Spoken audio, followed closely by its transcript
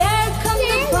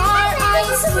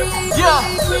Yeah,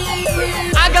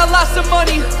 I got lots of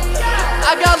money,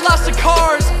 I got lots of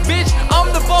cars. Bitch,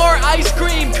 I'm the bar ice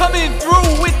cream, coming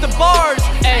through with the bars.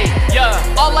 Ayy,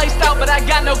 yeah, all iced out but I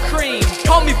got no cream.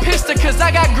 Call me PISTA cause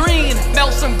I got green.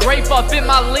 Melt some grape up in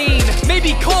my lean.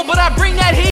 Maybe cold but I bring that heat.